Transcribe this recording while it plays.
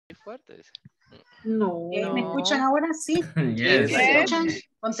fuerte, dice. No. ¿Me escuchan ahora? Sí. Yes. ¿Me escuchan?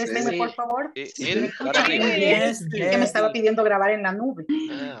 Contéstenme, Sí. por favor. Él, ¿Me escuchan? Yes, Que me estaba pidiendo grabar en la nube.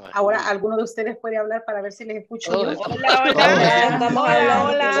 Ahora, ¿alguno de ustedes puede hablar para ver si les escucho yo?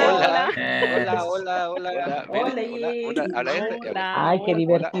 Hola. Ay, qué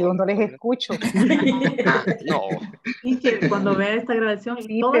divertido, no les escucho. No. Y que cuando vea esta grabación,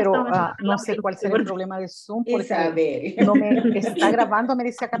 Sí, pero no sé cuál será el problema de Zoom, porque no me está grabando, me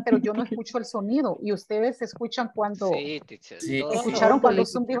dice acá, pero yo no escucho el sonido. Y ustedes escuchan cuando... Sí, teacher. Sí. Todo. ¿Escucharon cuando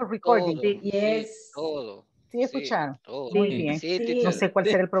Zoom dijo recording? Todo. Yes. Todo. ¿Sí escucharon? Todo. Muy bien. Sí, Sí. teacher. No sé cuál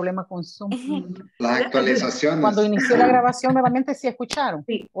será el problema con Zoom. Las actualizaciones. Cuando inició la grabación nuevamente, ¿sí escucharon?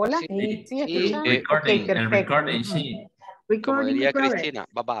 Sí. ¿Hola? Sí. ¿Sí escucharon? Recording, Ok, el perfecto. recording, sí. Como diría Recording. Cristina,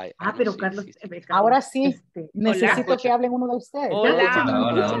 bye bye. Pero sí, Carlos, sí. Ahora sí, necesito Hola. que hablen uno de ustedes.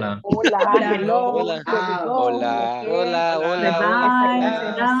 Hola. Hola, hello, Hola. here we go. Hola. Ok.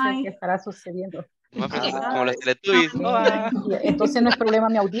 Bye. No sé qué estará sucediendo. Como los Teletubbies. Hola. Entonces no es problema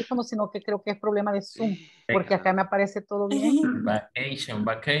de mi audífono, sino que creo que es problema de Zoom, porque acá me aparece todo bien. Vacation.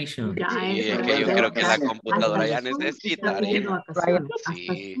 Sí, es que yo creo que la computadora ya necesita arena.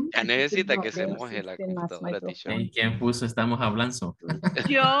 Sí, ya necesita que se moje la computadora, teacher. ¿Y quién puso estamos hablando?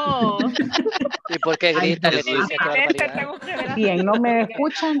 Yo. ¿Y por qué grita, Leticia? Qué barbaridad. Bien, ¿no me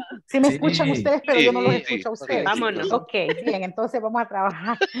escuchan? Sí me escuchan ustedes, pero yo no los escucho a ustedes. Vámonos. Ok, bien, entonces vamos a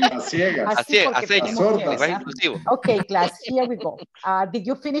trabajar. A ciegas. Así es, porque así es. tenemos que- Lenguaje inclusivo. Okay, class, here we go. Did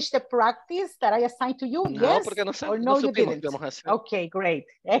you finish the practice that I assigned to you? No, Yes porque no or no, you supimos didn't? qué íbamos a hacer. Okay, great,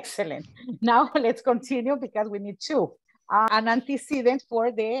 excellent. Now let's continue because we need to. An antecedent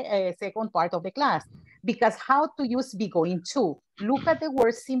for the second part of the class. Because how to use be going to. Look at the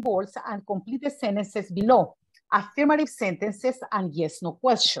word symbols and complete the sentences below. Affirmative sentences and yes, no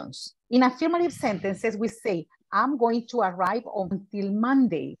questions. In affirmative sentences, we say, I'm going to arrive until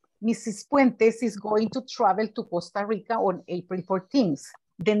Monday. Mrs. Puentes is going to travel to Costa Rica on April 14th.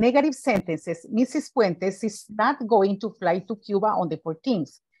 The negative sentences, Mrs. Puentes is not going to fly to Cuba on the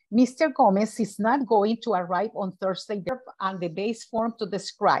 14th. Mr. Gomez is not going to arrive on Thursday, and the base form to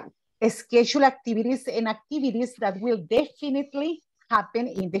describe. Schedule activities and activities that will definitely happen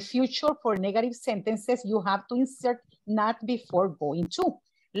in the future. For negative sentences, you have to insert not before going to.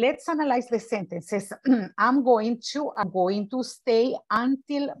 Let's analyze the sentences. I'm going to stay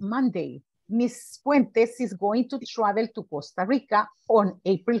until Monday. Miss Puentes is going to travel to Costa Rica on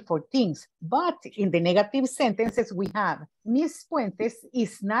April 14th. But in the negative sentences, we have Miss Puentes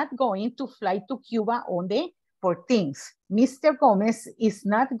is not going to fly to Cuba on the 14th. Mr. Gomez is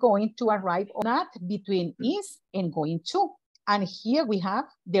not going to arrive on not between is and going to. And here we have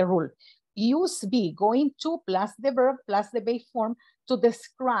the rule. Use be going to plus the verb plus the base form to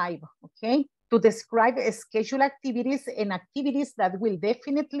describe, okay? To describe scheduled activities and activities that will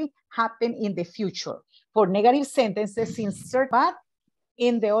definitely happen in the future. For negative sentences, insert but.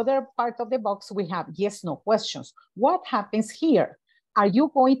 In the other part of the box, we have yes, no questions. What happens here? Are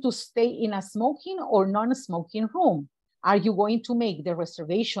you going to stay in a smoking or non-smoking room? Are you going to make the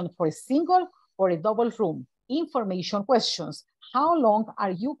reservation for a single or a double room? Information questions. How long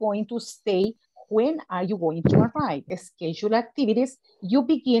are you going to stay? When are you going to arrive? Schedule activities. You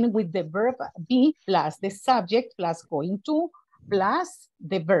begin with the verb be plus the subject plus going to plus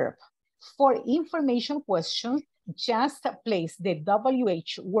the verb. For information questions, just place the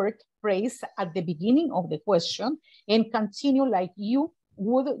WH word phrase at the beginning of the question and continue like you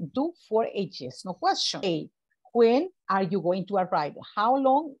would do for a yes, no question. A, when are you going to arrive? How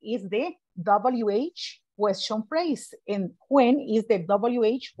long is the WH question phrase? And when is the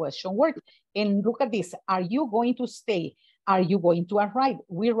WH question word? And look at this. Are you going to stay? Are you going to arrive?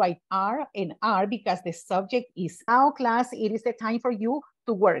 We write are and are because the subject is. Now, class, it is the time for you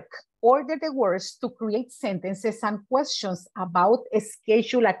to work. Order the words to create sentences and questions about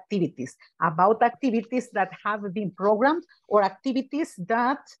scheduled activities, about activities that have been programmed or activities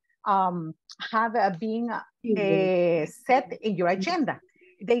that have been set in your agenda.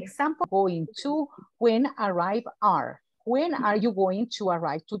 The example going to, when arrive are. When are you going to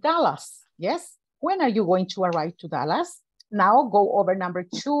arrive to Dallas? Yes. When are you going to arrive to Dallas? Now go over number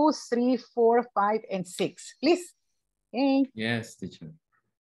 2, 3, 4, 5, and 6, please. Okay. Yes, teacher.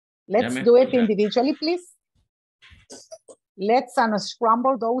 Let's do it individually, please. Let's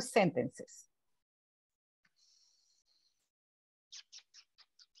unscramble those sentences.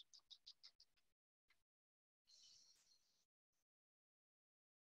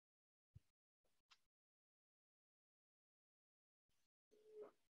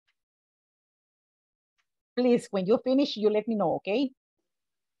 Please, when you finish, you let me know, okay?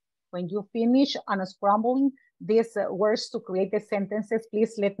 When you finish unscrambling these words to create the sentences,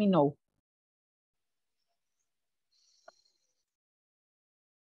 please let me know.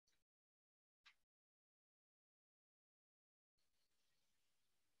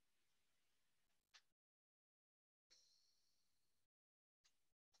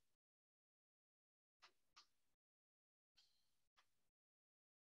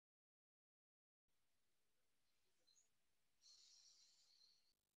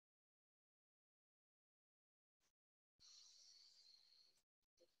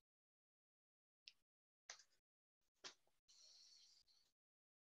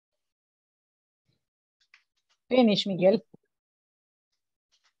 Finish, Miguel.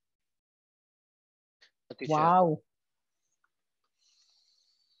 Wow.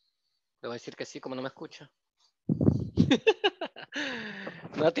 Le voy a decir que sí, como no me escucha.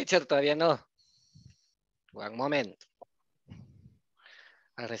 No, teacher, todavía no. One moment.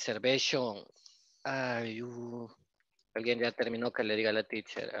 A reservation. Alguien ya terminó, que le diga a la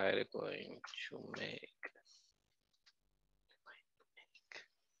teacher. I'm going to make.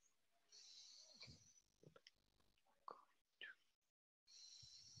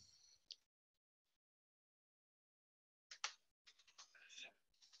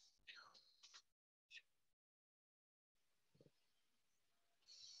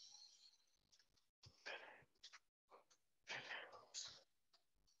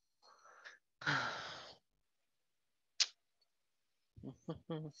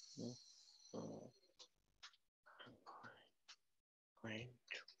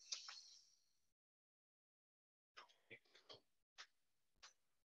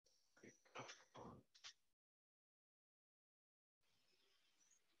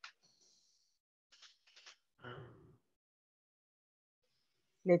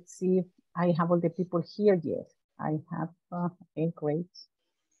 Let's see if I have all the people here yet. I have, okay, great.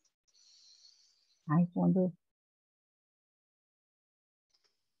 I wonder.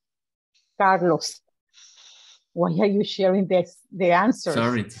 Carlos, why are you sharing the answers?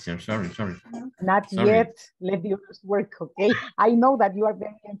 Sorry, teacher, sorry. Not Sorry. yet. Let the others work, okay? I know that you are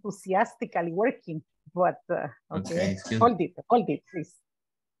very enthusiastically working, but okay. Hold it, please.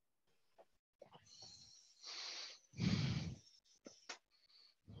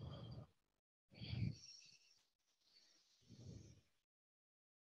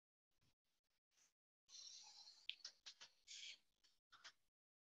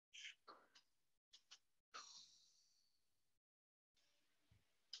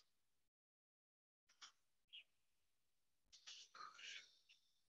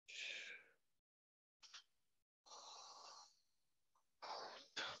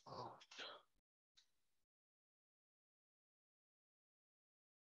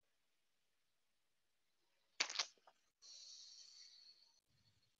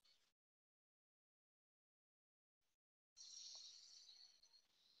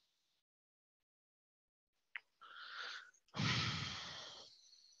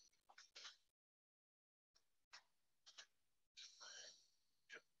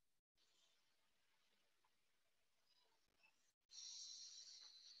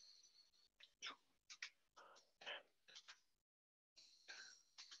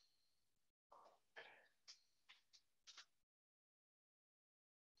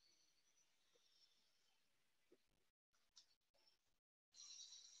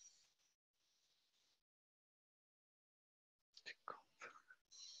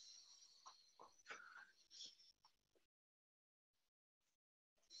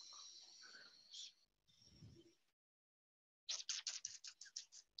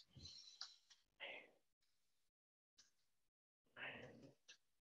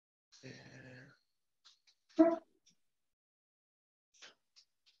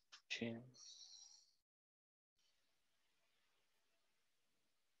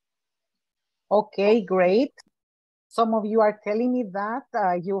 Okay, great. Some of you are telling me that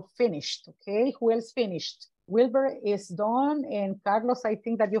you finished, okay? Who else finished? Wilbur is done, and Carlos, I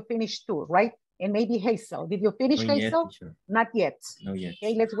think that you finished too, right? And maybe Hazel. Did you finish, Hazel? Yet, not yet. no yet.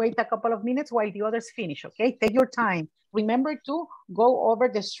 Okay, let's wait a couple of minutes while the others finish, okay? Take your time. Remember to go over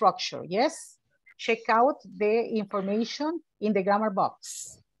the structure, yes? Check out the information in the grammar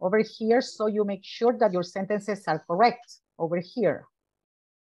box over here so you make sure that your sentences are correct over here.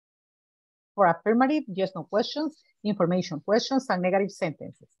 For affirmative, yes, no questions, information questions, and negative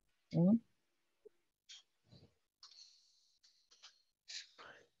sentences.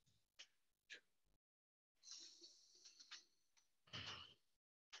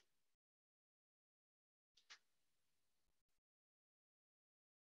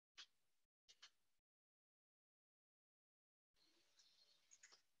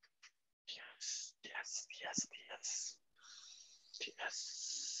 Yes.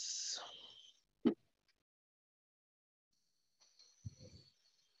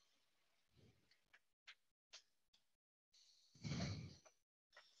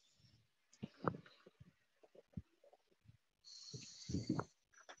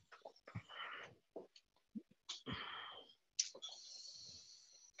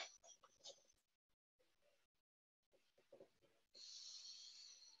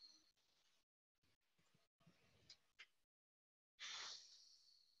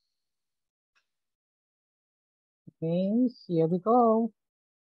 Okay, here we go.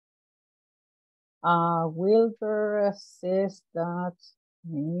 Wilbur says that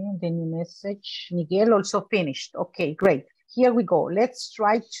the new message. Miguel also finished. Okay, great. Here we go. Let's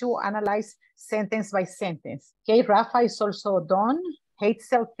try to analyze sentence by sentence. Okay, Rafa is also done.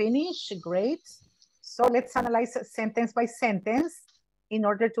 Hazel finished. Great. So let's analyze sentence by sentence in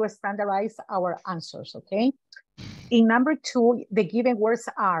order to standardize our answers. Okay. In number 2, the given words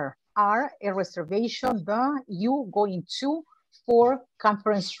are a reservation, the, you, going to, for,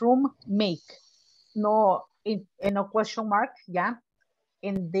 conference room, make. No, no question mark, yeah.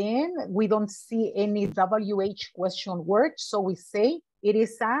 And then we don't see any WH question word, so we say it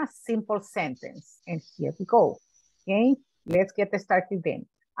is a simple sentence. And here we go, okay? Let's get started then.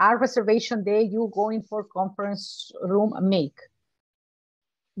 A reservation day, you going for conference room, make.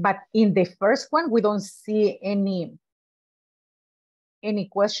 But in the first one, we don't see any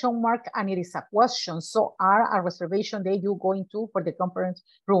question mark, and it is a question. So are a reservation day you going to for the conference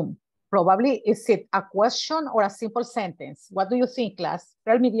room? Probably, is it a question or a simple sentence? What do you think, class?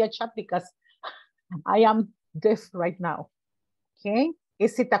 Tell me via chat because I am deaf right now. Okay,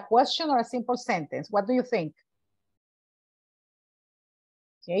 is it a question or a simple sentence? What do you think?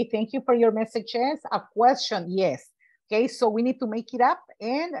 Okay, thank you for your messages. A question, yes. Okay, so we need to make it up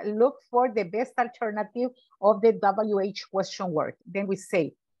and look for the best alternative of the WH question word. Then we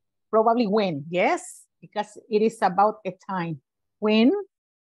say, probably when, yes, because it is about a time. When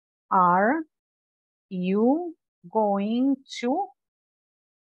are you going to?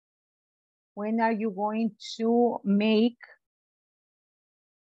 When are you going to make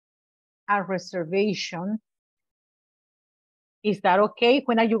a reservation? Is that okay?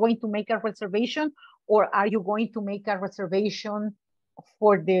 When are you going to make a reservation? Or are you going to make a reservation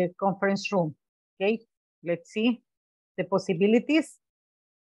for the conference room? Okay, let's see the possibilities.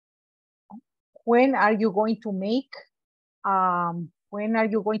 When are you going to make a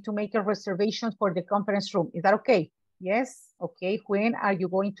reservation for the conference room? Is that okay? Yes, okay. When are you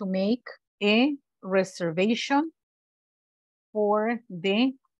going to make a reservation for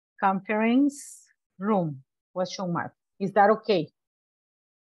the conference room? Question mark. Is that okay?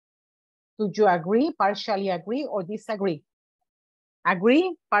 Do you agree, partially agree, or disagree?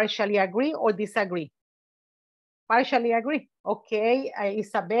 Agree, partially agree, or disagree? Partially agree. Okay,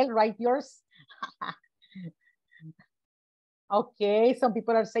 Isabel, write yours. Okay, some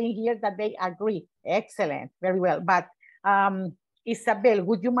people are saying here that they agree. Excellent, very well. But Isabel,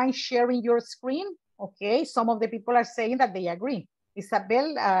 would you mind sharing your screen? Okay, some of the people are saying that they agree.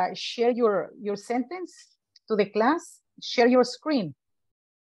 Isabel, share your sentence to the class. Share your screen.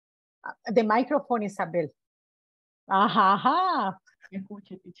 The microphone, Isabel. Ajá.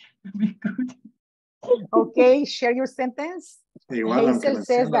 Okay, share your sentence. Hazel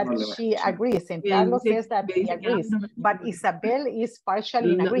says that she agrees, and Carlos says that he agrees, but Isabel is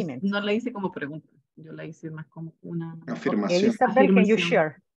partially in agreement. No la hice como pregunta, yo la hice más como una afirmación. Okay, Isabel, can you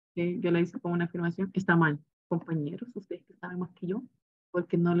share? Sí, yo la hice como una afirmación. Está mal, compañeros, ustedes que saben más que yo,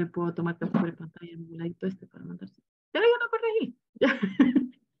 porque no le puedo tomar captura de pantalla en un ladito para mandarse. Pero yo lo corregí.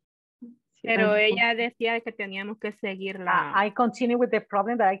 Pero ella decía que teníamos que seguir la... I continue with the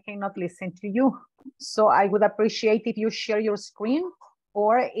problem that I cannot listen to you. So I would appreciate if you share your screen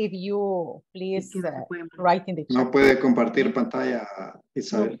or if you please write in the chat. No puede compartir pantalla,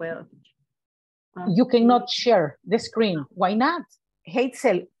 Isabel. No puedo. You cannot share the screen. Why not?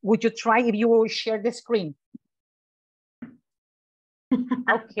 Hazel, would you try if you will share the screen?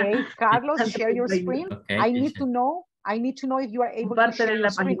 Okay, Carlos, share your screen. Okay, I need to know if you are able to share your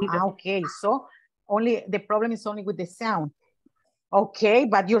screen. Okay, so the problem is only with the sound. Okay,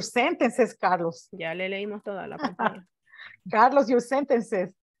 but your sentences, Carlos. Ya le leímos toda la pantalla. Carlos, your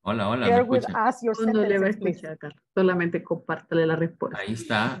sentences. Hola, hola. Share with us your sentences, No le va a please. escuchar, Carlos. Solamente compártale la respuesta. Ahí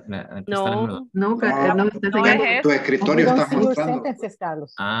está. Aquí No. No, está No enseñando. es Tu eso. escritorio We don't está see your mostrando. sentences,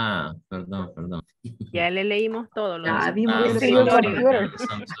 Carlos. Ah, perdón. Ya le leímos todo. Ya vimos We que see le your escritorio. computer.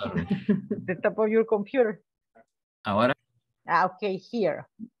 I'm sorry. The top of your computer. Ahora. Okay, here.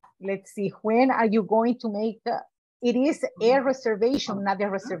 Let's see. When are you going to make it is a reservation, not a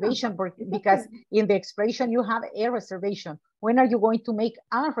reservation, because in the expression you have a reservation. When are you going to make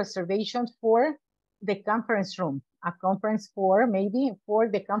a reservation for the conference room? A conference for, maybe for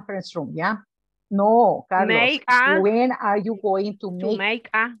the conference room, yeah? No, Carlos. When are you going to make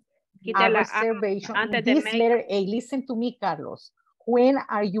a reservation? This letter A, listen to me, Carlos. When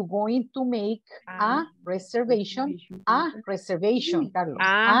are you going to make a reservation? A reservation, Carlos.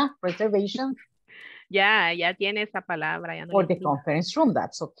 A reservation. Ya tiene esa palabra. Ya no For the conference room,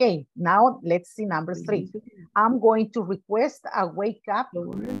 that's okay. Now let's see number 3. I'm going to request a wake up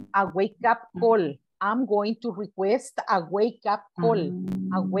call. I'm going to request a wake up call.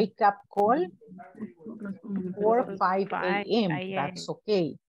 A wake up call for 5 a.m. That's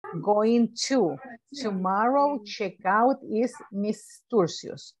okay. Going to tomorrow checkout is Miss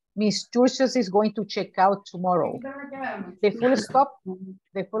Turcios. Miss Turcios is going to check out tomorrow. The full stop,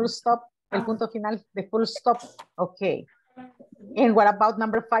 el punto final, the full stop. Okay. And what about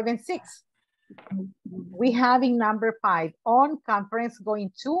number 5 and 6? We have in number 5 on conference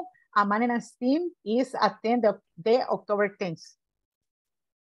going to a maintenance team is attend the October 10th.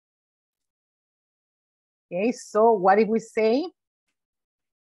 Okay, so what if we say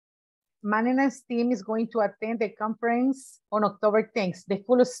maintenance team is going to attend the conference on October 10th, the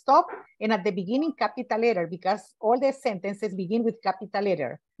full stop, and at the beginning, capital letter, because all the sentences begin with capital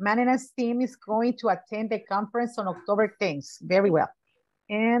letter. Maintenance team is going to attend the conference on October 10th. Very well.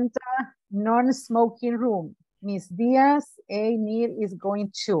 And non-smoking room. Miss Diaz, A. Neil is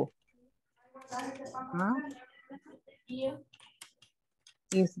going to.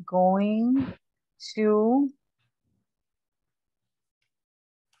 Is going to.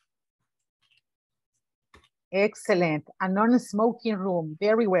 Excellent. A non-smoking room.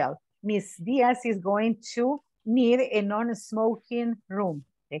 Very well. Miss Diaz is going to need a non-smoking room.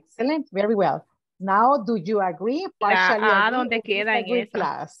 Excellent. Very well. Now, do you agree? Partially agree, ¿dónde queda en esa?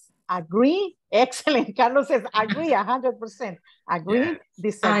 Class? Agree? Excellent. Carlos says agree 100%. Agree?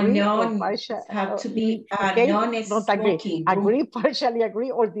 Disagree? Or partial, have to be okay? non-smoking. Don't agree. Agree, partially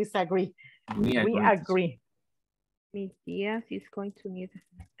agree, or disagree? We agree. Miss Diaz is going to need.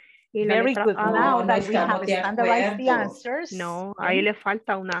 Very good. Now that we have standardized the answers. No, ahí le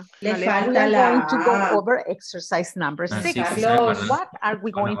falta una. Le we falta are la going to go over exercise number 6. What are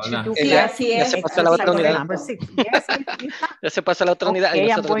we going to do? Ya se pasó la otra unidad. Number 6. Yes, ya se pasó la otra unidad.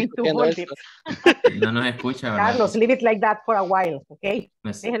 Okay, I'm going to hold it. No nos escucha, ¿verdad? Carlos, leave it like that for a while, okay?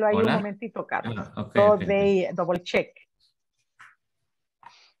 Déjelo ahí un Hola. momentito, Carlos. Okay, So okay. they double check.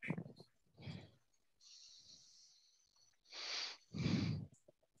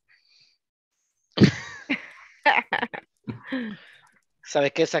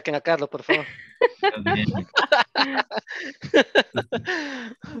 ¿Sabe qué? Saquen a Carlos, por favor.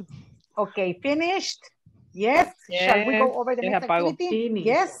 Okay, finished? Yes. Shall we go over the next activity?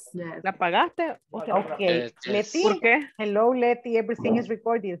 Yes. ¿La pagaste? Okay. Leti. ¿Por qué? Hello, Leti. Everything is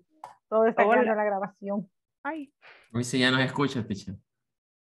recorded. Todo está grabando la grabación. Ay. Hoy sí ya nos escucha, teacher.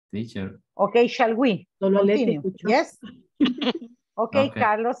 Teacher. Okay, shall we? Solo Leti Continue? escuchó. Yes. Okay, Okay.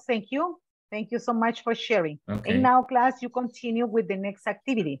 Carlos, thank you. Thank you so much for sharing. Okay. And now, class, you continue with the next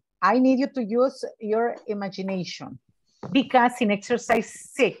activity. I need you to use your imagination because in exercise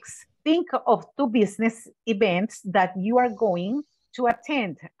 6, think of 2 business events that you are going to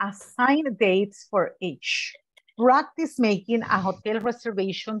attend. Assign dates for each. Practice making a hotel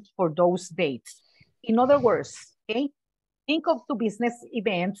reservation for those dates. In other words, okay, think of 2 business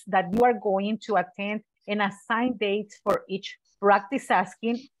events that you are going to attend and assign dates for each. Practice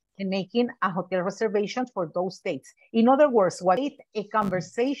asking and making a hotel reservation for those dates. In other words, what is a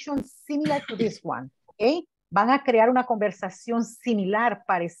conversation similar to this one, okay? Van a crear una conversación similar,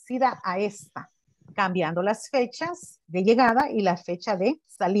 parecida a esta, cambiando las fechas de llegada y la fecha de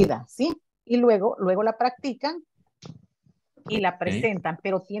salida, ¿sí? Y luego la practican y la presentan,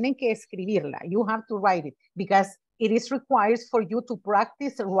 pero tienen que escribirla. You have to write it because it is required for you to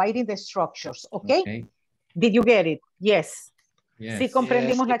practice writing the structures, okay? Did you get it? Yes. Yes. Sí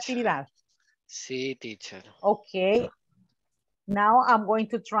comprendimos Yes, la teacher. actividad. Sí, teacher. Okay. Now I'm going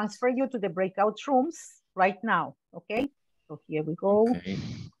to transfer you to the breakout rooms right now. Okay. So here we go. Okay.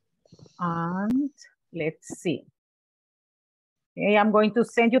 And let's see. Okay, I'm going to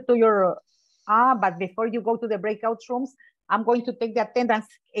send you to your, but before you go to the breakout rooms, I'm going to take the attendance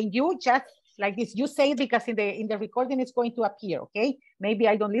and you just like this, you say it because in the recording it's going to appear, okay? Maybe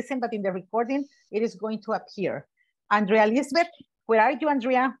I don't listen, but in the recording it is going to appear. Andrea Elizabeth, where are you,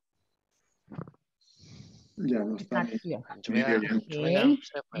 Andrea? Ya no está. Okay.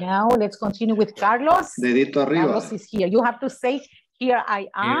 Now let's continue with Carlos. Dedito arriba. Carlos is here. You have to say here I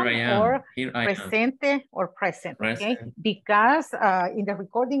am, or Here I am. presente or present, okay? Present. Because in the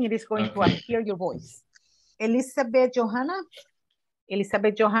recording, it is going to appear your voice. Elizabeth Johanna.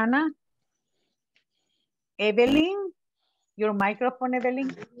 Elizabeth Johanna. Evelyn, your microphone,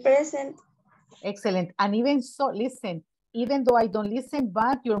 Evelyn. Present. Excellent. And even so, listen, even though I don't listen,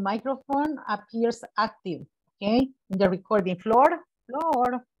 but your microphone appears active, okay? In the recording. Flor.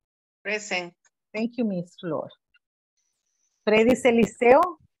 Present. Thank you, Miss Flor. Fredis Eliseo.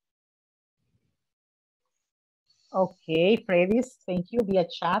 Okay, Fredis, thank you via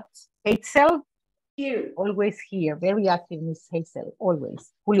chat. Hazel. Here. Always here. Very active, Miss Hazel,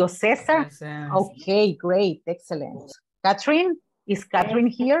 always. Julio Cesar. Present. Okay, great, excellent. Catherine, is Catherine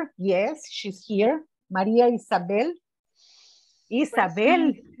here? Yes, she's here. Maria Isabel.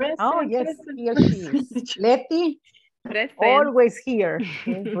 Isabel. Present, Oh, yes, present, here she is. present. Letty, Present. always here.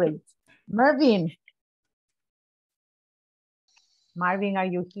 Okay, great. Marvin. Marvin, are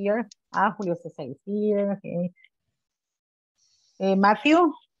you here? Ah, Julio Cesar is here. Okay.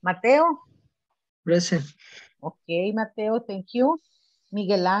 Mateo. Present. Okay, Mateo, thank you.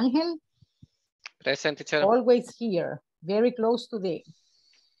 Miguel Angel, Present, teacher. always here, very close to the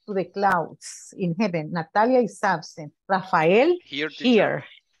clouds in heaven. Natalia is absent. Rafael, Here, teacher. here.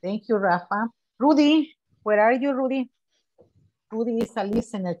 Thank you, Rafa. Rudy, where are you, Rudy? Rudy is a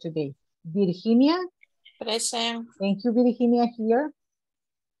listener today. Virginia. Present. Thank you, Virginia, here.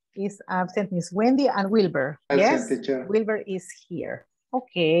 Is absent Miss Wendy and Wilbur. Present, Yes, teacher. Wilbur is here.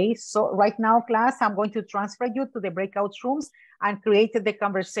 Okay, so right now, class, I'm going to transfer you to the breakout rooms and create the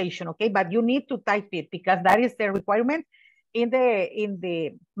conversation, okay? But you need to type it because that is the requirement in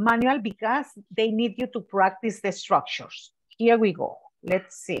the manual because they need you to practice the structures. Here we go.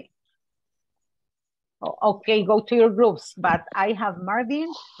 Let's see. Okay, go to your groups, but I have Marvin,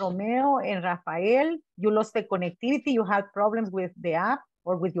 Romeo, and Rafael. You lost the connectivity. You had problems with the app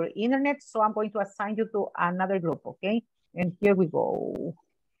or with your internet, so I'm going to assign you to another group, okay? And here we go.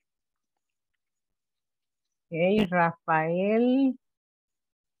 Okay, Rafael.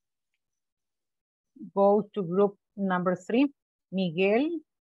 Go to group number 3. Miguel,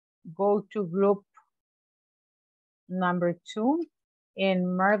 go to group number 2.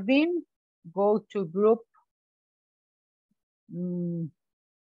 And Marvin, go to group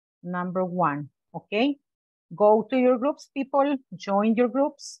number 1, okay? Go to your groups, people. Join your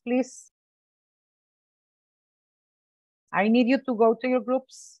groups, please. I need you to go to your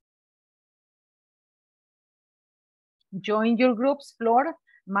groups. Join your groups, Flor,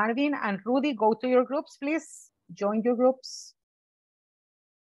 Marvin, and Rudy. Go to your groups, please. Join your groups.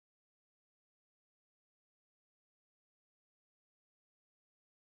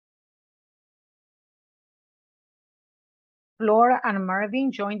 Flor and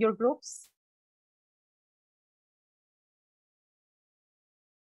Marvin, join your groups.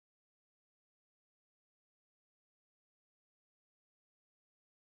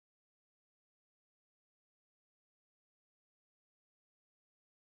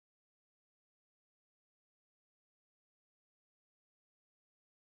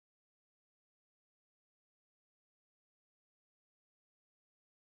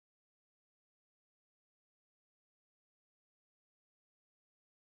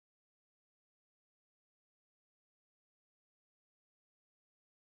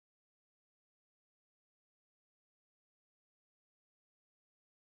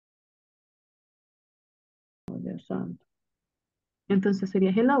 Entonces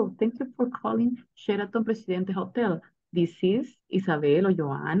sería hello, thank you for calling Sheraton Presidente Hotel. This is Isabel o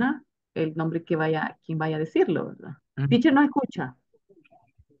Joana, el nombre que vaya, quien vaya a decirlo, ¿verdad? Teacher no escucha.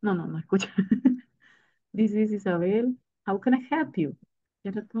 No escucha. This is Isabel. How can I help you?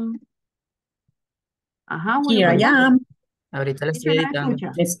 Sheraton. Ajá, bueno, Here I ¿verdad? am. Ahorita lo estoy Teacher no editando.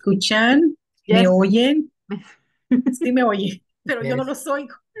 escucha. ¿Me escuchan? Yes. ¿Me oyen? Sí me oye, pero yo no Yes. los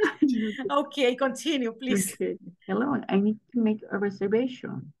oigo. Okay, continue, please. Okay. Hello, I need to make a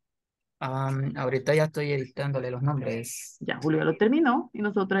reservation. Ahorita ya estoy editándole los nombres. Ya, Julio lo terminó y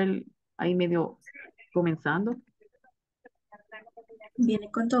nosotros ahí medio comenzando.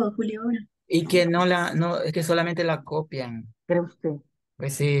 Viene con todo, Julio, ahora. Y que es que solamente la copian. ¿Cree usted?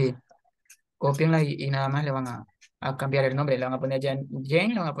 Pues sí, copianla y nada más le van a cambiar el nombre. Le van a poner Jane,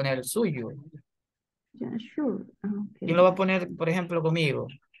 le van a poner el suyo. Yeah, sure. Okay. ¿Quién lo va a poner, por ejemplo, conmigo?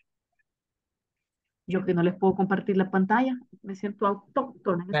 Yo que no les puedo compartir la pantalla, me siento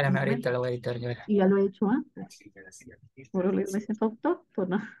autóctona. Espérame, ahorita lo voy a editar yo. Y ya lo he hecho antes. Pero me siento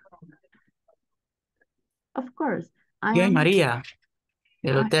autóctona. Of course. ¿Quién, María?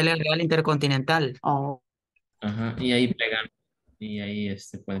 Del Hotel Real Intercontinental. Oh. Ajá, y ahí pegan, y ahí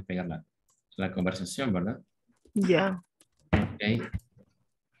pueden pegar la conversación, ¿verdad? Ya. Ok. Okay.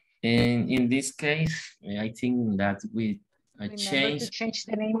 And in this case, I think that we Remember to change. change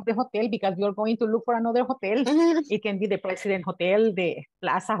the name of the hotel because you're going to look for another hotel. It can be the President Hotel, the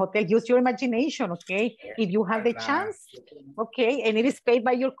Plaza Hotel. Use your imagination, okay? If you have the chance, okay, and it is paid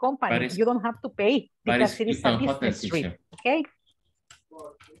by your company. Paris, You don't have to pay because it is a Hilton Hotel, business trip, teacher. okay?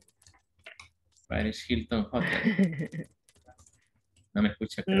 Paris Hilton Hotel. No me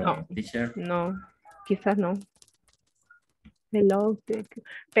escucha, creo, No. teacher. No, quizás no. Hello,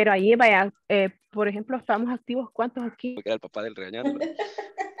 pero ahí vaya, por ejemplo, estamos activos, ¿cuántos aquí? Porque era el papá del regañando.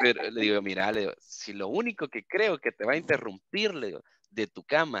 Pero le digo, mira, le digo, si lo único que creo que te va a interrumpir, le digo, de tu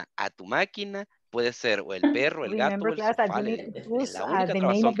cama a tu máquina, puede ser o el perro, el gato o Remember, el class, that sofá. you Le need digo, to es use la única the name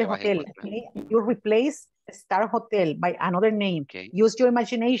razón of que the vas a hotel. encontrar. Okay? You replace Star Hotel by another name. Okay. Use your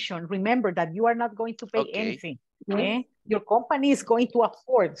imagination. Remember that you are not going to pay anything. Okay? Your company is going to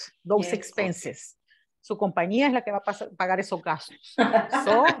afford those expenses. Su compañía es la que va a pagar esos gastos.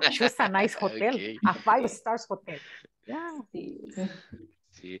 So, choose a nice hotel, a 5-star hotel. Yeah.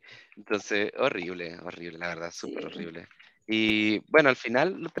 Sí, entonces, horrible, horrible, la verdad, súper horrible. Y bueno, al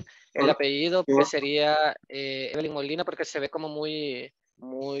final... El apellido pues sería Evelyn Molina porque se ve como muy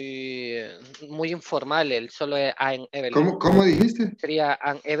informal, el solo es Ann Evelyn. ¿Cómo dijiste? Sería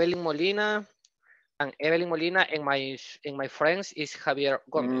Ann Evelyn Molina, and my friends is Javier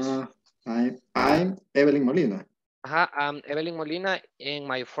Gómez. I'm Evelyn Molina. Ajá, Evelyn Molina and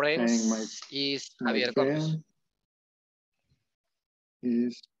my friends is Javier Gómez.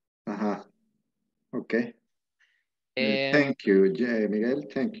 Ajá, okay. Thank you, Miguel.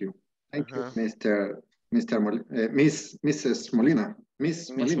 Thank you. Thank you, Mrs. Molina.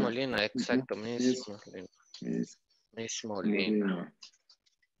 Miss Molina, exacto. Miss Molina.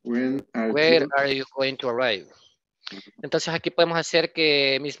 Where are you going to arrive? Entonces aquí podemos hacer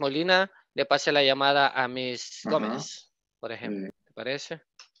que Miss Molina le pase la llamada a Miss Gómez, por ejemplo. ¿Te parece?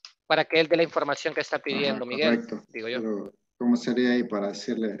 Para que él dé la información que está pidiendo, Miguel. Correcto. Digo yo. Pero, ¿cómo sería ahí para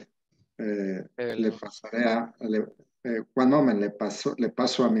decirle? Le pasaré a... one moment, le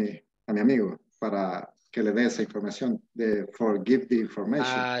paso a mi amigo para que le dé esa información de forgive the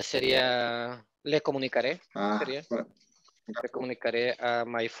information. Sería, le comunicaré. Le comunicaré a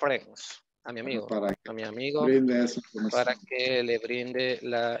my friends, a mi amigo, para que le brinde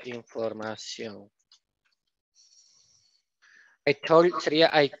la información. I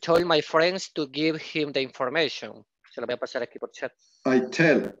told my friends to give him the information. Se lo voy a pasar aquí por chat. I'll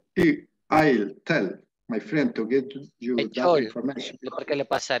tell my friend to get you that information. Porque le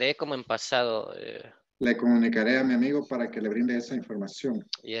pasaré como en pasado. Le comunicaré a mi amigo para que le brinde esa información.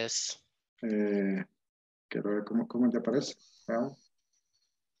 Yes. Quiero ver cómo te aparece. No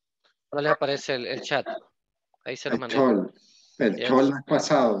les aparece el chat. Ahí se lo mandé. El told no es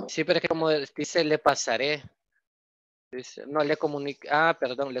pasado. Sí, pero es que como dice le pasaré. Dice, no, le comuniqué.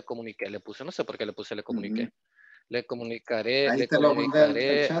 Perdón, le comuniqué. Le puse, no sé por qué le puse le comuniqué. Le comunicaré. Ahí le te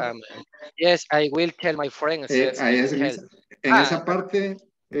comunicaré. Lo mandé Yes, I will tell my friends. en esa parte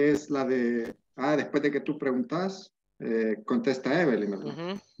es la de, después de que tú preguntas, contesta Evelyn,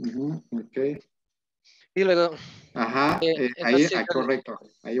 ¿verdad? Okay. Y luego. Ahí, correcto.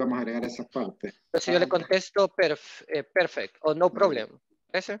 Ahí vamos a agregar esa parte. Entonces yo le contesto perfect o no problem.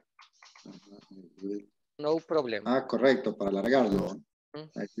 ¿Ese? No problem. Correcto, para alargarlo.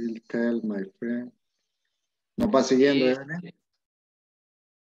 I will tell my friend. ¿Nos va siguiendo, Evelyn? Sí.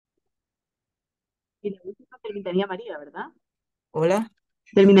 Y la última terminaría María, ¿verdad? Hola.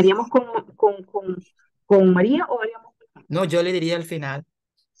 ¿Terminaríamos con María o haríamos? No, yo le diría al final.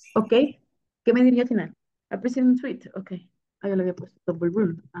 Ok. ¿Qué me diría al final? A president suite. Ok. Yo le había puesto double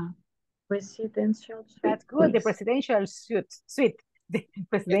room. Presidential suite. That's good. The presidential suite. The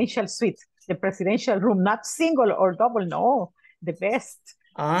presidential suite. The presidential room. Not single or double. No. The best.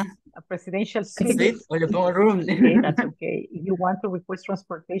 A presidential suite. O le pongo room. Okay, that's okay. If you want to request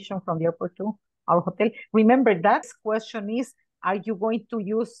transportation from the airport to our hotel, remember that question is: are you going to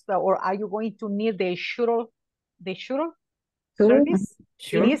use or are you going to need the shuttle service?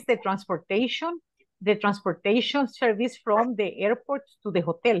 Sure. It is the transportation service from the airport to the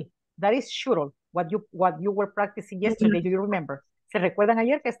hotel. That is shuttle. What you were practicing yesterday. Do you remember? ¿Se recuerdan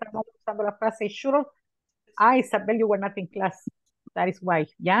ayer que estábamos usando la frase shuttle? Isabel, you were not in class. That is why,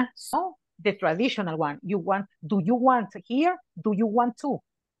 yeah? So, the traditional one, do you want here? Do you want to?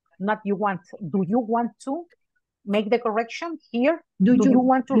 Not you want. Do you want to make the correction here? Do you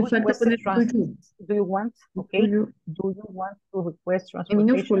want to request transportation? Do you want? Okay. Do you want to request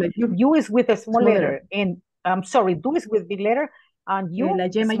transportation? You is with a small letter. And I'm sorry, do is with big letter. And you, la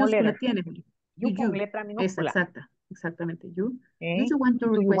Y mayúscula tiene. You con letra minúscula. Exactamente. You. Okay. Do you want to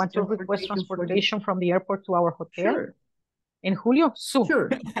request transportation from the airport to our hotel? Sure. En julio, su. Sure.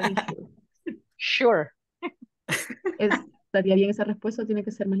 Very sure. Sure. ¿Estaría bien esa respuesta o tiene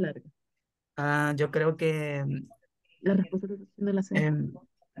que ser más larga? Yo creo que, La respuesta que está haciendo la señora.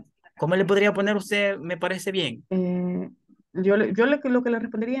 ¿cómo le podría poner usted? Me parece bien. Lo que le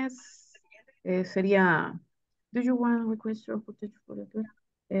respondería sería, do you want to request your footage for the tour?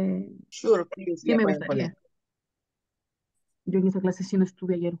 Sure, please. Sí, me gustaría. Yo en esa clase sí no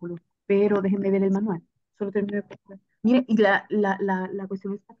estuve ayer, Julio, pero déjenme ver el manual. Solo terminé de comprar. Mire, y la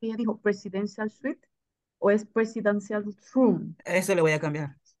cuestión es que ella dijo, presidential suite o es presidential room. Eso le voy a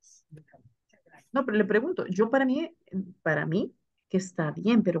cambiar. No, pero le pregunto, para mí que está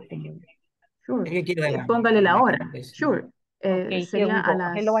bien, pero como, sure, Es que quiero ver póngale la hora, contestación. sure. Okay, here Sería we a go.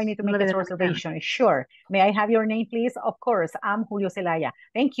 las Hello, I need to make 9 a de la mañana. reservation. Sure. May I have your name, please? Of course. I'm Julio Zelaya.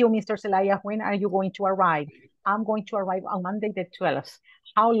 Thank you, Mr. Zelaya. When are you going to arrive? I'm going to arrive on Monday the 12th.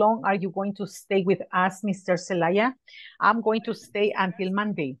 How long are you going to stay with us, Mr. Zelaya? I'm going to stay until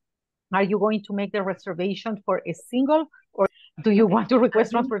Monday. Are you going to make the reservation for a single or do you want to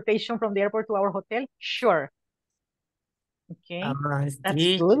request transportation from the airport to our hotel? Sure. Okay, that's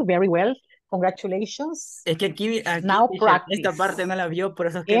Sí. good. Very well. Congratulations. Es que aquí Now practice. esta parte no la vio, por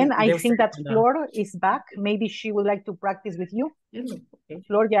eso es que And I veo think that cuando- Flor is back. Maybe she would like to practice with you. Okay.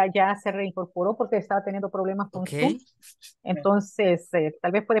 Flor ya se reincorporó porque estaba teniendo problemas con Ok. Zoom. Entonces,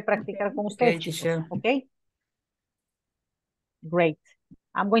 tal vez puede practicar con ustedes, Ok, chicos. teacher. Okay. Great.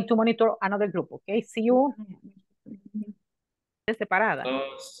 I'm going to monitor another group. Okay. See you. Separada.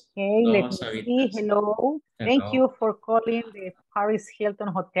 Okay, let me Dos see. habitantes. Hello. Thank you for calling the Paris Hilton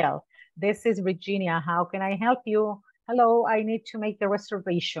Hotel. This is Virginia. How can I help you? Hello, I need to make the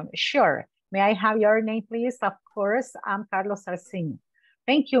reservation. Sure. May I have your name, please? Of course, I'm Carlos Arcino.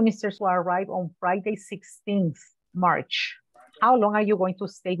 Thank you, Mr. To arrive on Friday, 16th March. How long are you going to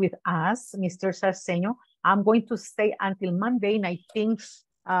stay with us, Mr. Sarceño? I'm going to stay until Monday, 19th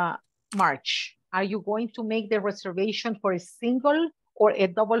March. Are you going to make the reservation for a single or a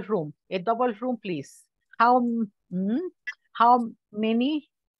double room? A double room, please. How many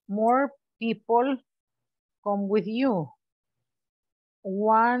more people come with you?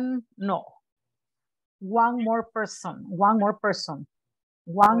 One more person. One more person.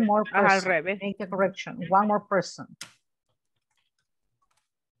 Al revés. Make the correction. One more person.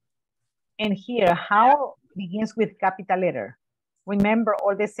 And here, how begins with capital letter? Remember,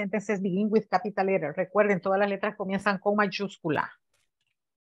 all the sentences begin with capital letter. Recuerden, todas las letras comienzan con mayúscula.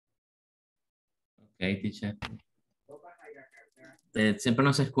 Ok, teacher. Siempre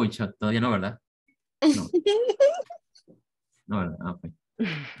no se escucha, todavía no, ¿verdad? No. No, ¿verdad? Ok.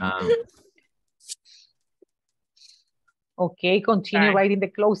 Okay, continue Right. writing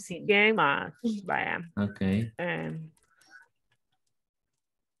the closing. ¿Quién más? Vaya. Ok.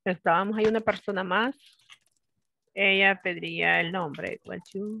 Estábamos ahí una persona más. Ella pediría el nombre. Would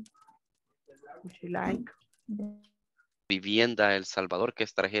you like? Vivienda El Salvador, que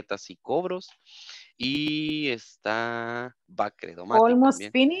es tarjetas y cobros. Y está Bacredomatic Almost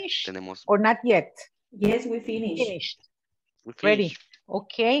también. finished Tenemos or not yet? Yes, we finished. Finished. we Ready. finish.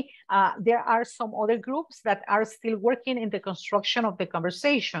 Okay. There are some other groups that are still working in the construction of the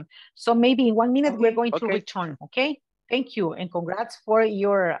conversation. So maybe in 1 minute, we're going to Okay. return. Okay. Thank you. And congrats for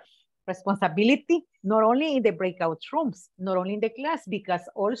your responsibility, not only in the breakout rooms, not only in the class, because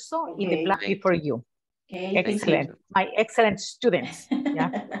also in the Okay. plan Thank before you. Okay, Excellent. My excellent students. Yeah.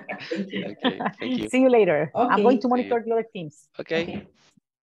 Thank you. Okay, thank you. See you later. I'm Okay. going to See monitor you. the other teams. Okay.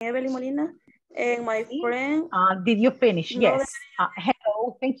 Evelyn Molina, and my friend. Did you finish? No. Yes.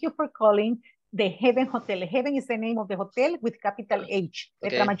 Hello. Thank you for calling the Heaven Hotel. Heaven is the name of the hotel with capital H,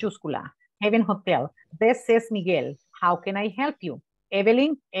 letra mayúscula. Heaven Hotel. This is Miguel. How can I help you?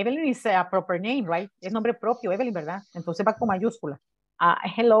 Evelyn. Evelyn is a proper name, right? Es nombre propio, Evelyn, ¿verdad? Entonces va con mayúscula.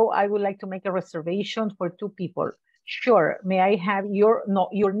 Hello, I would like to make a reservation for 2 people. Sure. May I have your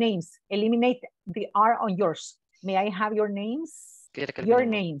names? Eliminate the R on yours. May I have your names? Your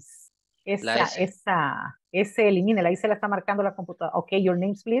names. Esa elimina, ahí se la está marcando la computadora. Okay, your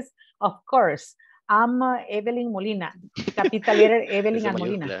names, please. Of course. I'm Evelyn Molina. Capital letter Evelyn and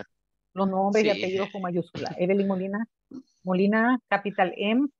Molina. Los nombres y apellidos con mayúscula. Evelyn Molina. Molina, capital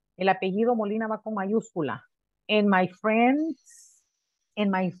M. El apellido Molina va con mayúscula. And my friend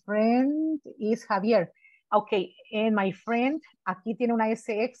is Javier. Okay, and my friend, aquí tiene una S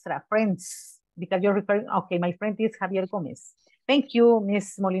extra, friends, because you're referring, okay, my friend is Javier Gomez. Thank you,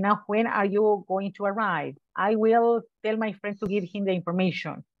 Miss Molina. When are you going to arrive? I will tell my friend to give him the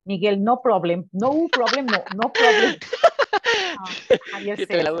information. Miguel, no problem. No problem. Javier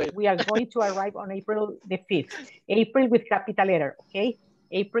says, we are going to arrive on April the 5th. April with capital letter, okay?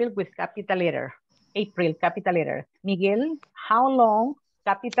 April with capital letter. April, capital letter. Miguel, how long,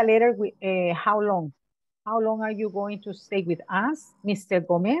 capital letter, how long? How long are you going to stay with us? Mr.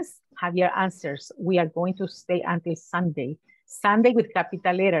 Gomez, Javier answers, we are going to stay until Sunday. Sunday with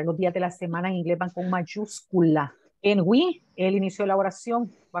capital letter. Los días de la semana en inglés van con mayúscula. En we, el inicio de la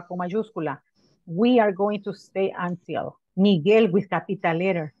oración va con mayúscula. We are going to stay until. Miguel with capital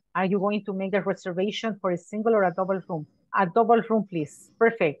letter. Are you going to make a reservation for a single or a double room? A double room, please.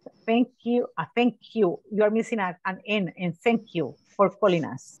 Perfect. Thank you. Thank you. You are missing an N, and thank you for calling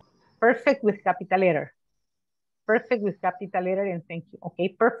us. Perfect with capital letter. Perfect with capital letter, and thank you. Okay,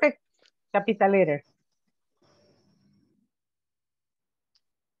 perfect. Capital letter.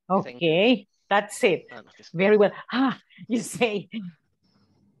 Okay, that's it. Very well. Ah, you say.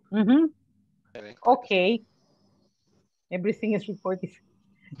 Okay. Everything is reported.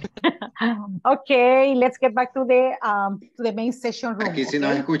 Okay, let's get back to the main session room. Aquí sí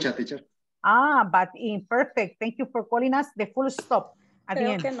nos escucha, teacher. Ah, but in perfect. Thank you for calling us. The full stop at the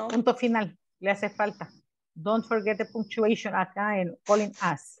end. No. Punto final. Le hace falta. Don't forget the punctuation acá and calling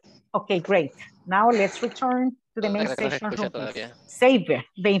us. Okay, great. Now let's return to the main session room. Save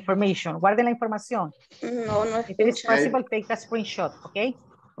the information. Guarde la información. No, no If it is possible, take a screenshot, okay?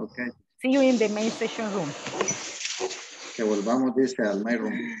 Okay. See you in the main session room. Que volvamos, dice, al my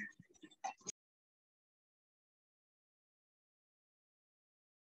room.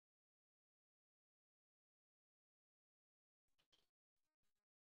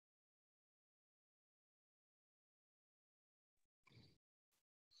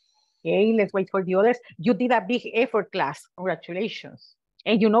 Okay, let's wait for the others. You did a big effort, class. Congratulations.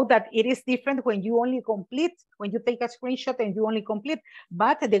 And you know that it is different when you only complete, when you take a screenshot and you only complete.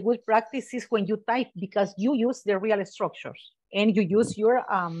 But the good practice is when you type, because you use the real structures and you use your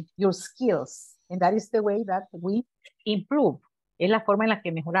skills. And that is the way that we improve. Es la forma en la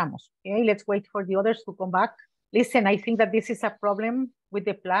que mejoramos. Okay, let's wait for the others to come back. Listen, I think that this is a problem with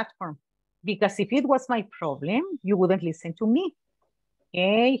the platform, because if it was my problem, you wouldn't listen to me.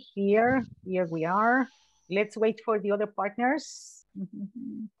 Okay, here we are. Let's wait for the other partners.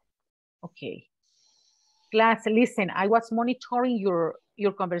 Okay. Class, listen, I was monitoring your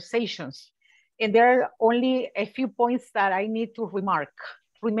conversations, and there are only a few points that I need to remark.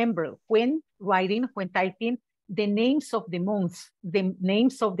 Remember, when writing, when typing, the names of the months, the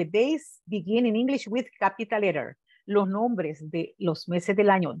names of the days begin in English with capital letter. Los nombres de los meses del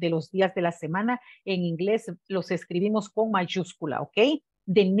año, de los días de la semana, en inglés los escribimos con mayúscula, ¿ok?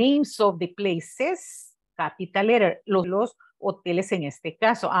 The names of the places, capital letter, los hoteles en este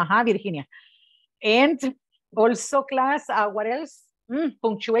caso. Ajá, Virginia. And also, class, what else?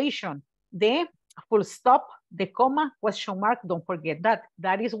 Punctuation. The full stop, the comma, question mark, don't forget that.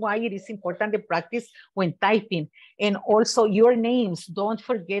 That is why it is important to practice when typing. And also your names, don't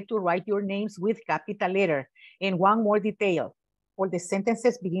forget to write your names with capital letter. And one more detail, all the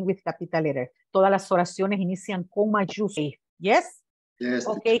sentences begin with capital letter. Todas las oraciones inician con mayúscula. Yes? Yes.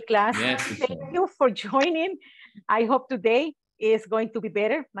 Okay, class. Yes. Thank you for joining. I hope today is going to be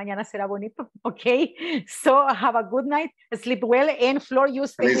better. Mañana será bonito. Okay. So have a good night. Sleep well. And Flor, you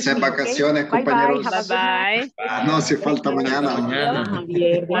stay with Felices me, vacaciones, okay? compañeros. Bye-bye. Have a good night. Ah, no, si falta mañana.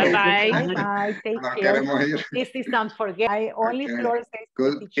 Bye bye. Bye. Take No care. queremos ir. This is don't forget. I only Okay. Flor says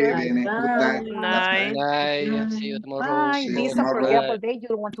Good teacher. evening. Good night. Night. Bye. See you tomorrow. Bye. See you This is tomorrow. unforgettable day. You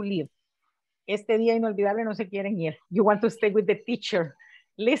don't want to leave. Este día inolvidable no se quieren ir. You want to stay with the teacher.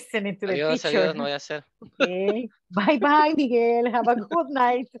 Listening to the Adiós, teacher. adiós, no voy a hacer. Okay. Bye-bye, Miguel. Have a good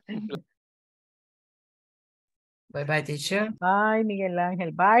night. Bye-bye, teacher. Bye, Miguel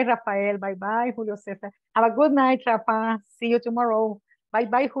Ángel. Bye, Rafael. Bye-bye, Julio César. Have a good night, Rafa. See you tomorrow.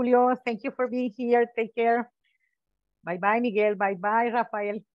 Bye-bye, Julio. Thank you for being here. Take care. Bye-bye, Miguel. Bye-bye,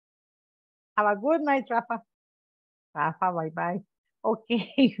 Rafael. Have a good night, Rafa. Rafa, bye-bye.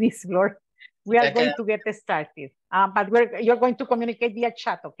 Okay, Miss Flor. We are going to get started. But you're going to communicate via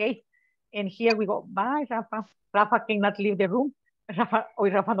chat, okay? And here we go. Bye, Rafa. Rafa cannot leave the room.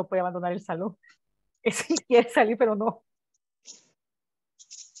 Hoy Rafa no puede abandonar el salón. Es que quiere salir, pero no.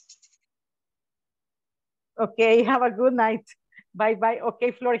 Okay, have a good night. Bye-bye.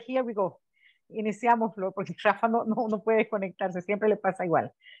 Okay, Flor, here we go. Iniciamos, Flor, porque Rafa no puede conectarse. Siempre le pasa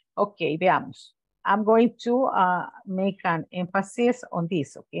igual. Okay, veamos. I'm going to make an emphasis on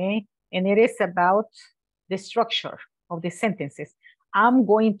this, okay? And it is about the structure of the sentences. I'm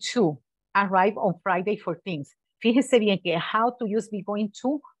going to arrive on Friday 14th. Fíjese bien que how to use be going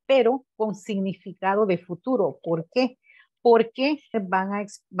to, pero con significado de futuro. ¿Por qué? Porque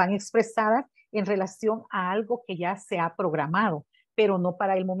van expresadas en relación a algo que ya se ha programado, pero no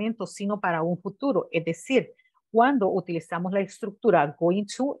para el momento, sino para un futuro. Es decir, Cuando utilizamos la estructura going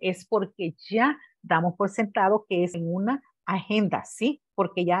to es porque ya damos por sentado que es en una agenda, ¿sí?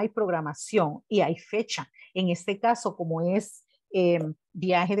 Porque ya hay programación y hay fecha. En este caso, como es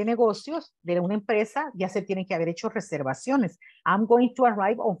viaje de negocios de una empresa, ya se tienen que haber hecho reservaciones. I'm going to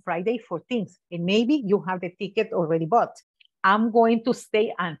arrive on Friday 14th, and maybe you have the ticket already bought. I'm going to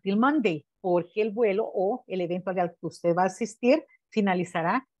stay until Monday, porque el vuelo o el evento al que usted va a asistir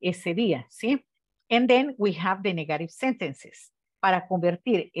finalizará ese día, ¿sí? And then we have the negative sentences. Para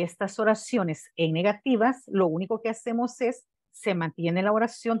convertir estas oraciones en negativas, lo único que hacemos es, se mantiene la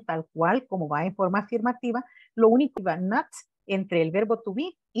oración tal cual como va en forma afirmativa, lo único que va not entre el verbo to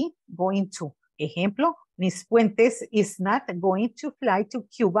be y going to. Ejemplo, Miss Puentes is not going to fly to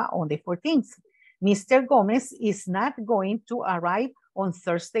Cuba on the 14th. Mr. Gómez is not going to arrive on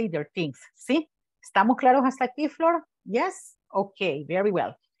Thursday the 13th. ¿Sí? ¿Estamos claros hasta aquí, Flor? Yes? Okay, very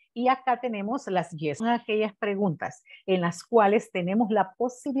well. Y acá tenemos las yes, aquellas preguntas en las cuales tenemos la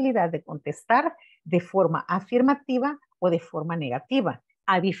posibilidad de contestar de forma afirmativa o de forma negativa,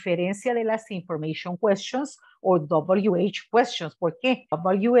 a diferencia de las information questions o WH questions. ¿Por qué?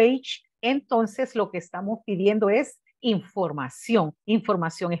 WH, entonces lo que estamos pidiendo es información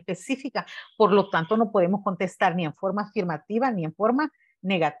específica. Por lo tanto, no podemos contestar ni en forma afirmativa ni en forma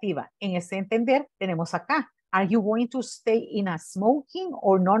negativa. En ese entender, tenemos acá. Are you going to stay in a smoking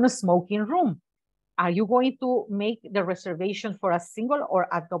or non-smoking room? Are you going to make the reservation for a single or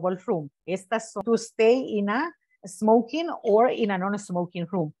a double room? Estas son to stay in a smoking or in a non-smoking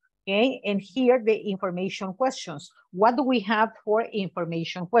room. Okay, and here the information questions. What do we have for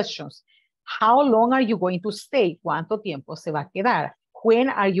information questions? How long are you going to stay? ¿Cuánto tiempo se va a quedar? When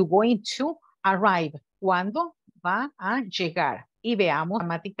are you going to arrive? ¿Cuándo va a llegar? Y veamos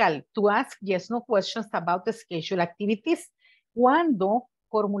gramatical. To ask yes, no questions about the schedule activities. Cuando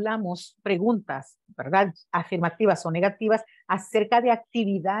formulamos preguntas, ¿verdad? Afirmativas o negativas acerca de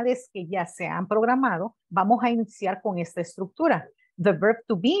actividades que ya se han programado, vamos a iniciar con esta estructura. The verb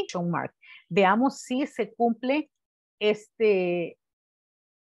to be, question mark. Veamos si se cumple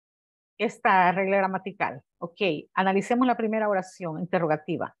esta regla gramatical. Ok, analicemos la primera oración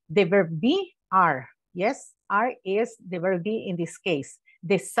interrogativa. The verb be, are. Yes, are is the verb be in this case.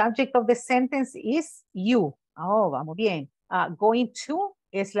 The subject of the sentence is you. Oh, vamos bien. Going to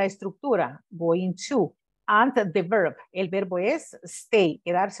es la estructura. Going to. And the verb. El verbo es stay,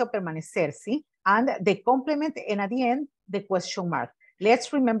 quedarse o permanecer, ¿sí? And the complement, and at the end, the question mark.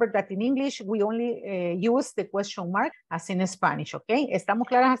 Let's remember that in English, we only use the question mark as in Spanish, ¿ok? ¿Estamos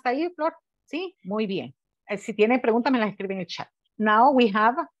claras hasta ahí, Flor? Sí, muy bien. Si tienen preguntas, me las escriben en el chat. Now we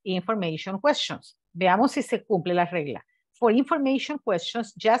have information questions. Veamos si se cumple la regla. For information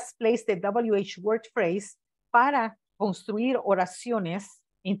questions, just place the WH word phrase para construir oraciones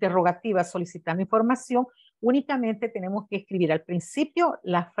interrogativas solicitando información. Únicamente tenemos que escribir al principio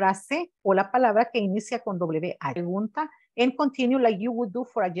la frase o la palabra que inicia con WH. Pregunta and continue like you would do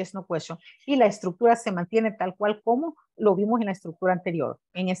for a yes no question. Y la estructura se mantiene tal cual como lo vimos en la estructura anterior.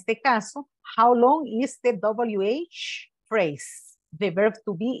 En este caso, how long is the WH phrase? The verb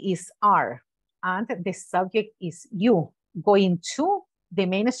to be is are and the subject is you. Going to, the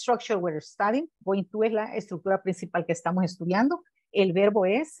main structure we're studying. Going to es la estructura principal que estamos estudiando. El verbo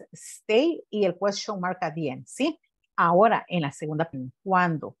es stay y el question mark at the end, ¿sí? Ahora, en la segunda,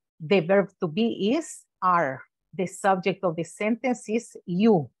 cuando the verb to be is are. The subject of the sentence is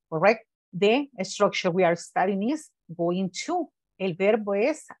you, correct? The structure we are studying is going to. El verbo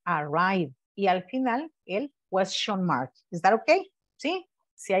es arrive. Y al final, el question mark. Is that okay? ¿Sí?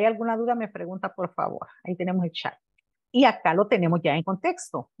 Si hay alguna duda, me pregunta, por favor. Ahí tenemos el chat. Y acá lo tenemos ya en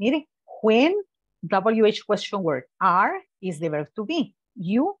contexto. Mire, when WH question word are is the verb to be.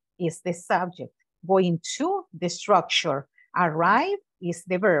 You is the subject. Going to, the structure. Arrive is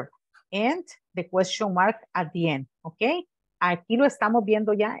the verb. And the question mark at the end, okay? Aquí lo estamos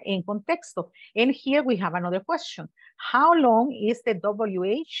viendo ya en contexto. And here we have another question. How long is the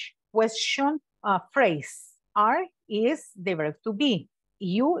WH question phrase? Are is the verb to be.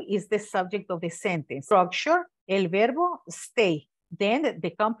 You is the subject of the sentence. Structure, el verbo stay. Then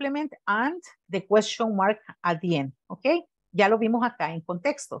the complement and the question mark at the end, okay? Ya lo vimos acá en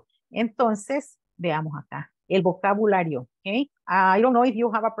contexto. Entonces, veamos acá. El vocabulario, okay? I don't know if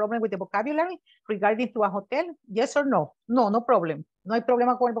you have a problem with the vocabulary regarding to a hotel. Yes or no? No, no problem. No hay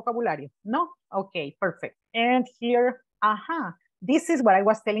problema con el vocabulario. No? Okay, perfect. And here, this is what I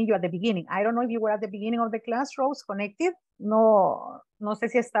was telling you at the beginning. I don't know if you were at the beginning of the class, Rose, connected. No sé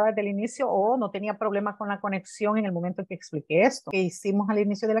si estaba desde el inicio o no tenía problema con la conexión en el momento en que expliqué esto. Que hicimos al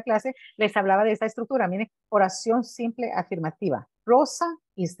inicio de la clase, les hablaba de esta estructura. Miren, oración simple afirmativa. Rosa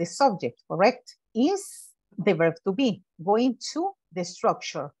is the subject, correct? Is the verb to be. Going to, the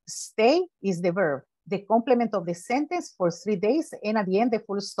structure. Stay is the verb. The complement of the sentence for 3 days, and at the end, the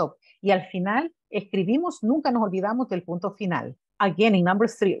full stop. Y al final, escribimos, nunca nos olvidamos del punto final. Again, in number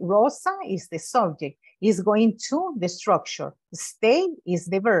 3, Rosa is the subject. Is going to, the structure. Stay is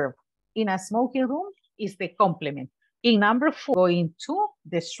the verb. In a smoking room is the complement. In number 4, going to,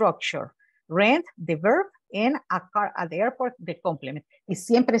 the structure. Rent, the verb, and a car at the airport, the complement. Y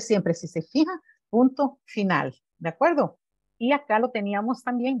siempre, siempre, si se fija, punto final. ¿De acuerdo? Y acá lo teníamos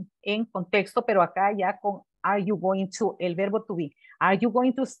también en contexto, pero acá ya con are you going to, el verbo to be. Are you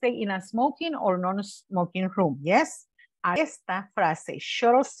going to stay in a smoking or non-smoking room? Yes. A esta frase,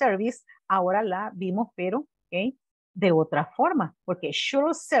 shuttle service, ahora la vimos, pero ¿okay? De otra forma, porque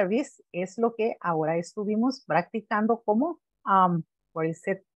shuttle service es lo que ahora estuvimos practicando como, where is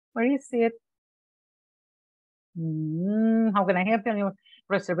it? Where is it? How can I help you?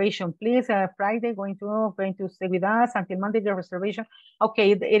 Reservation, please. Friday, going to stay with us until Monday. The reservation.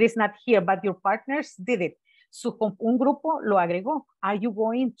 Okay, it is not here, but your partners did it. Un grupo lo agregó. Are you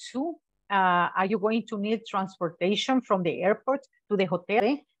going to need transportation from the airport to the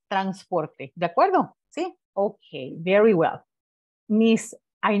hotel? Transporte. ¿De acuerdo? Sí. Okay, very well. Miss,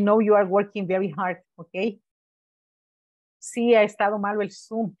 I know you are working very hard. Okay. Sí, ha estado malo el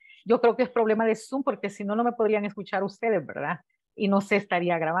Zoom. Yo creo que es problema de Zoom porque si no, no me podrían escuchar ustedes, ¿verdad? Y no se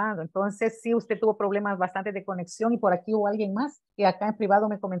estaría grabando. Entonces, sí, usted tuvo problemas bastante de conexión y por aquí hubo alguien más que acá en privado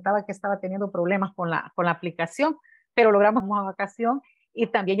me comentaba que estaba teniendo problemas con la aplicación, pero logramos una vacación y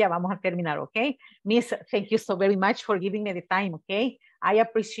también ya vamos a terminar, ¿ok? Miss, thank you so very much for giving me the time, ¿ok? I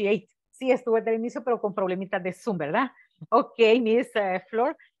appreciate. Sí, estuve desde el inicio, pero con problemitas de Zoom, ¿verdad? Ok, Miss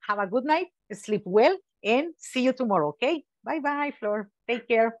Flor, have a good night, sleep well, and see you tomorrow, ¿ok? Bye-bye, Flor. Take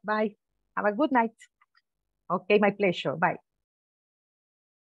care. Bye. Have a good night. Okay, my pleasure. Bye.